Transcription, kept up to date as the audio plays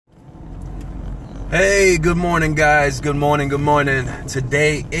Hey, good morning, guys. Good morning.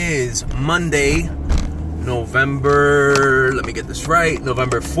 Today is Monday, November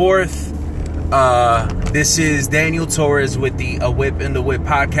 4th. This is Daniel Torres with the A Whip in the Whip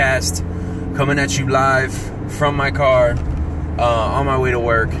podcast, coming at you live from my car on my way to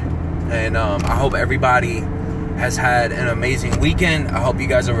work. And I hope everybody has had an amazing weekend. I hope you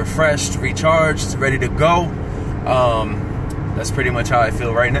guys are refreshed, recharged, ready to go. That's pretty much how I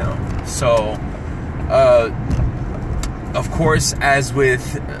feel right now. So, of course, as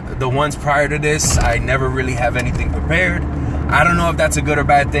with the ones prior to this, I never really have anything prepared. I don't know if that's a good or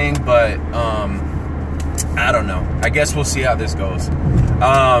bad thing, but I don't know. I guess we'll see how this goes.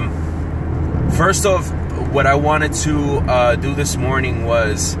 First off, what I wanted to do this morning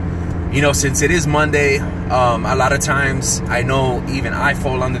was, since it is Monday, a lot of times, I know even I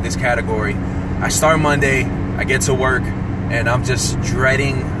fall under this category. I start Monday, I get to work, and I'm just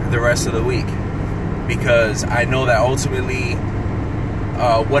dreading the rest of the week. Because I know that ultimately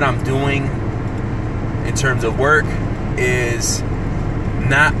what I'm doing in terms of work is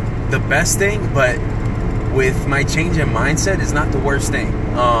not the best thing, but with my change in mindset, it's not the worst thing.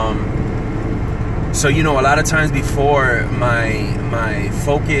 So, a lot of times before, my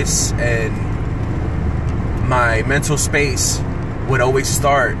focus and my mental space would always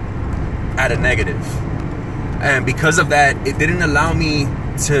start at a negative. And because of that, it didn't allow me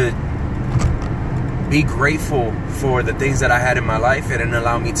to be grateful for the things that I had in my life. It didn't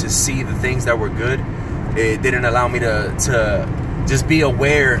allow me to see the things that were good. It didn't allow me to just be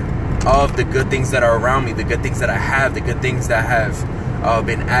aware of the good things that are around me, the good things that I have, the good things that have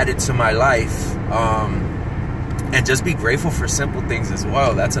been added to my life, and just be grateful for simple things as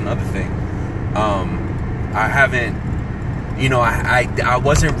well. That's another thing. I haven't, I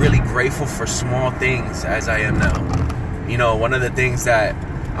wasn't really grateful for small things as I am now. One of the things that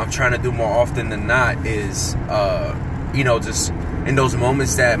I'm trying to do more often than not is, just in those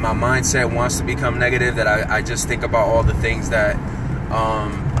moments that my mindset wants to become negative, that I just think about all the things that,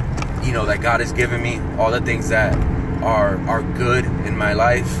 that God has given me, all the things that are good in my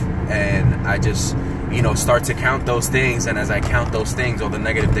life. And I just, start to count those things. And as I count those things, all the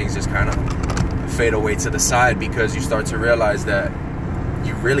negative things just kind of fade away to the side, because you start to realize that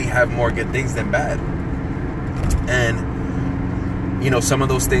you really have more good things than bad. And some of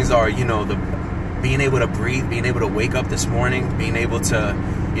those things are, the being able to breathe, being able to wake up this morning, being able to,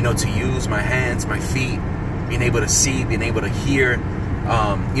 to use my hands, my feet, being able to see, being able to hear,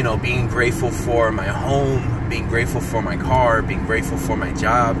 being grateful for my home, being grateful for my car, being grateful for my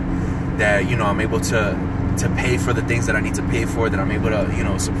job, that, I'm able to pay for the things that I need to pay for, that I'm able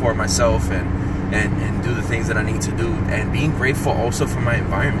to, support myself and do the things that I need to do, and being grateful also for my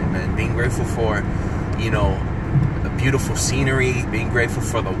environment, man, being grateful for, beautiful scenery, being grateful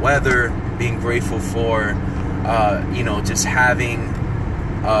for the weather, being grateful for, just having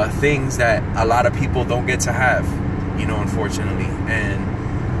things that a lot of people don't get to have, unfortunately. And,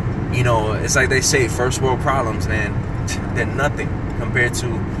 it's like they say, first world problems, man, they're nothing compared to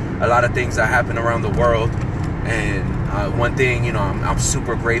a lot of things that happen around the world. And one thing, I'm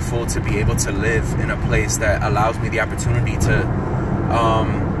super grateful to be able to live in a place that allows me the opportunity to,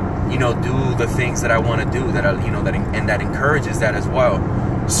 do the things that I want to do, that that encourages that as well.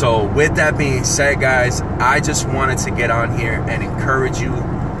 So with that being said, guys, I just wanted to get on here and encourage you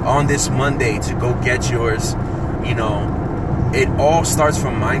on this Monday to go get yours. It all starts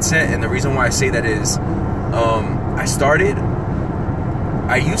from mindset. And the reason why I say that is,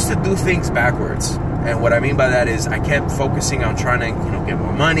 I used to do things backwards. And what I mean by that is I kept focusing on trying to, get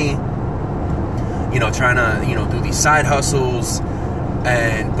more money, trying to, do these side hustles.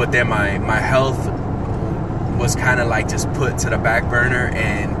 But then my health was kind of like just put to the back burner,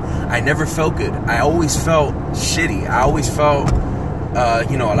 and I never felt good. I always felt shitty. I always felt, a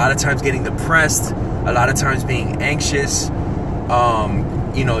lot of times getting depressed, a lot of times being anxious,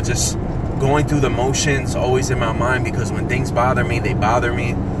 just going through the motions always in my mind, because when things bother me, they bother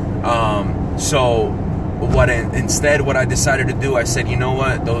me. So what I decided to do, I said,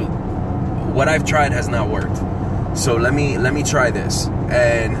 what I've tried has not worked. So let me try this.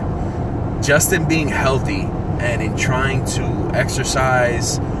 And just in being healthy and in trying to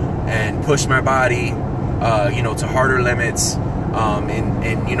exercise and push my body, to harder limits,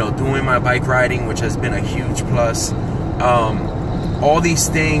 and doing my bike riding, which has been a huge plus. All these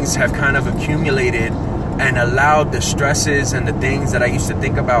things have kind of accumulated and allowed the stresses and the things that I used to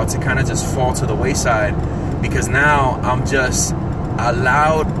think about to kind of just fall to the wayside, because now I'm just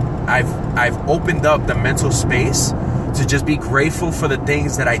allowed, I've opened up the mental space to just be grateful for the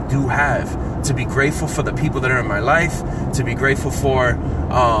things that I do have, to be grateful for the people that are in my life, to be grateful for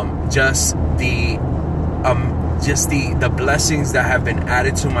just the blessings that have been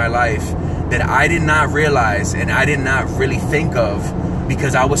added to my life that I did not realize and I did not really think of,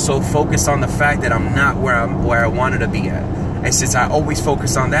 because I was so focused on the fact that I'm not where I wanted to be at. And since I always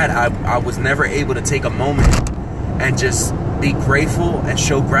focused on that, I was never able to take a moment and just be grateful and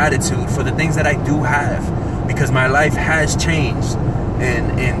show gratitude for the things that I do have, because my life has changed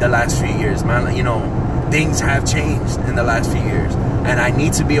in the last few years. Things have changed in the last few years, and I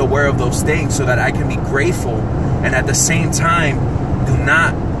need to be aware of those things so that I can be grateful, and at the same time do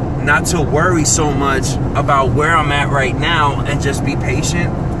not to worry so much about where I'm at right now, and just be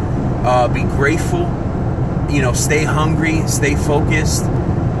patient, be grateful, stay hungry, stay focused,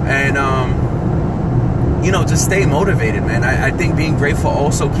 and just stay motivated, man. I think being grateful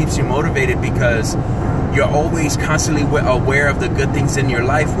also keeps you motivated, because you're always constantly aware of the good things in your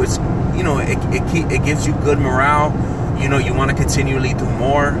life, which it gives you good morale. You want to continually do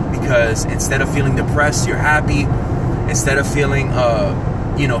more, because instead of feeling depressed, you're happy. Instead of feeling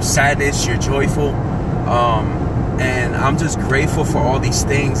sadness, you're joyful. And I'm just grateful for all these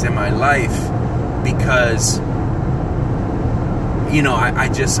things in my life, because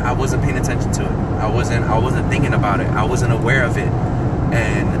I wasn't paying attention to it. I wasn't thinking about it. I wasn't aware of it.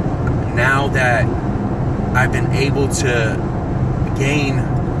 And now that I've been able to gain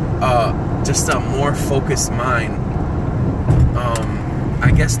just a more focused mind, I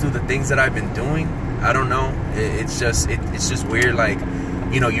guess through the things that I've been doing, I don't know. It's just weird. Like,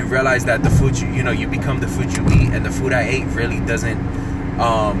 you realize that the food you become the food you eat, and the food I ate really doesn't,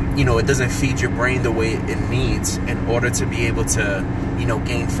 it doesn't feed your brain the way it needs in order to be able to,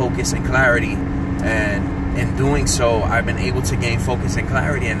 gain focus and clarity. And in doing so, I've been able to gain focus and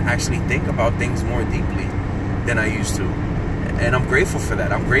clarity and actually think about things more deeply than I used to. And I'm grateful for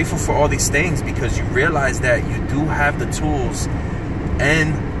that. I'm grateful for all these things, because you realize that you do have the tools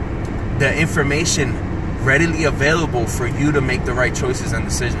and the information readily available for you to make the right choices and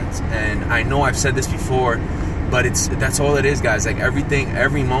decisions. And I know I've said this before, but that's all it is, guys. Like,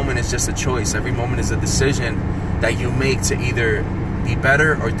 every moment is just a choice. Every moment is a decision that you make to either be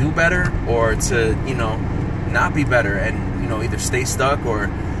better or do better, or to not be better and either stay stuck,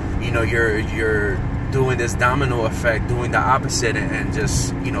 or you're doing this domino effect, doing the opposite, and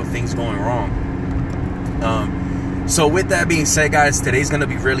just things going wrong. So with that being said, guys, today's gonna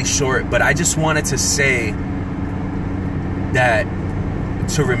be really short, but I just wanted to say that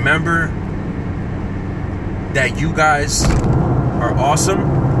to remember that you guys are awesome,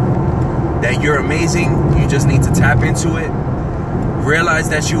 that you're amazing. You just need to tap into it, realize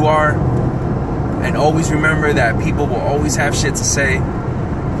that you are, and always remember that people will always have shit to say,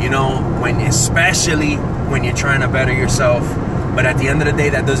 especially when you're trying to better yourself. But at the end of the day,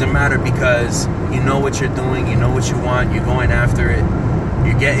 that doesn't matter, because you know what you're doing, you know what you want, you're going after it,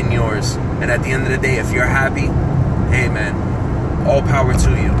 you're getting yours. And at the end of the day, if you're happy, hey man, all power to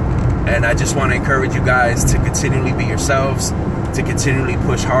you. And I just want to encourage you guys to continually be yourselves, to continually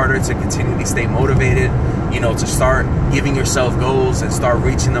push harder, to continually stay motivated, to start giving yourself goals and start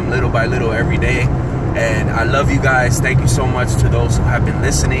reaching them little by little every day. And I love you guys. Thank you so much to those who have been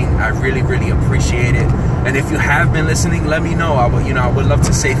listening. I really, really appreciate it. And if you have been listening, let me know. I would love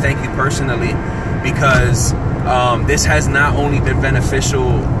to say thank you personally, because this has not only been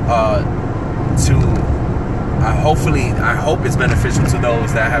beneficial to I hope it's beneficial to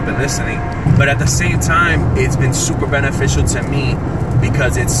those that have been listening, but at the same time, it's been super beneficial to me,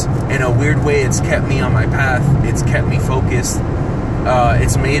 because it's, in a weird way, it's kept me on my path. It's kept me focused.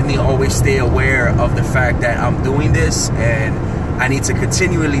 It's made me always stay aware of the fact that I'm doing this, and I need to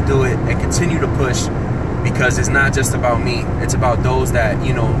continually do it and continue to push, because it's not just about me. It's about those that,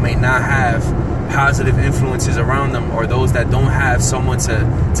 may not have positive influences around them, or those that don't have someone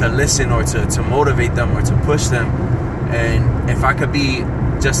to listen or to motivate them or to push them. And if I could be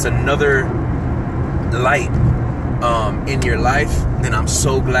just another light in your life, then I'm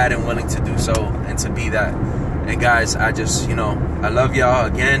so glad and willing to do so and to be that. And guys, I just, I love y'all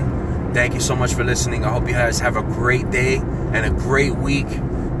again. Thank you so much for listening. I hope you guys have a great day and a great week.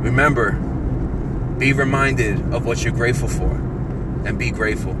 Remember, be reminded of what you're grateful for, and be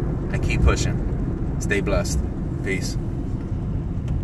grateful and keep pushing. Stay blessed. Peace.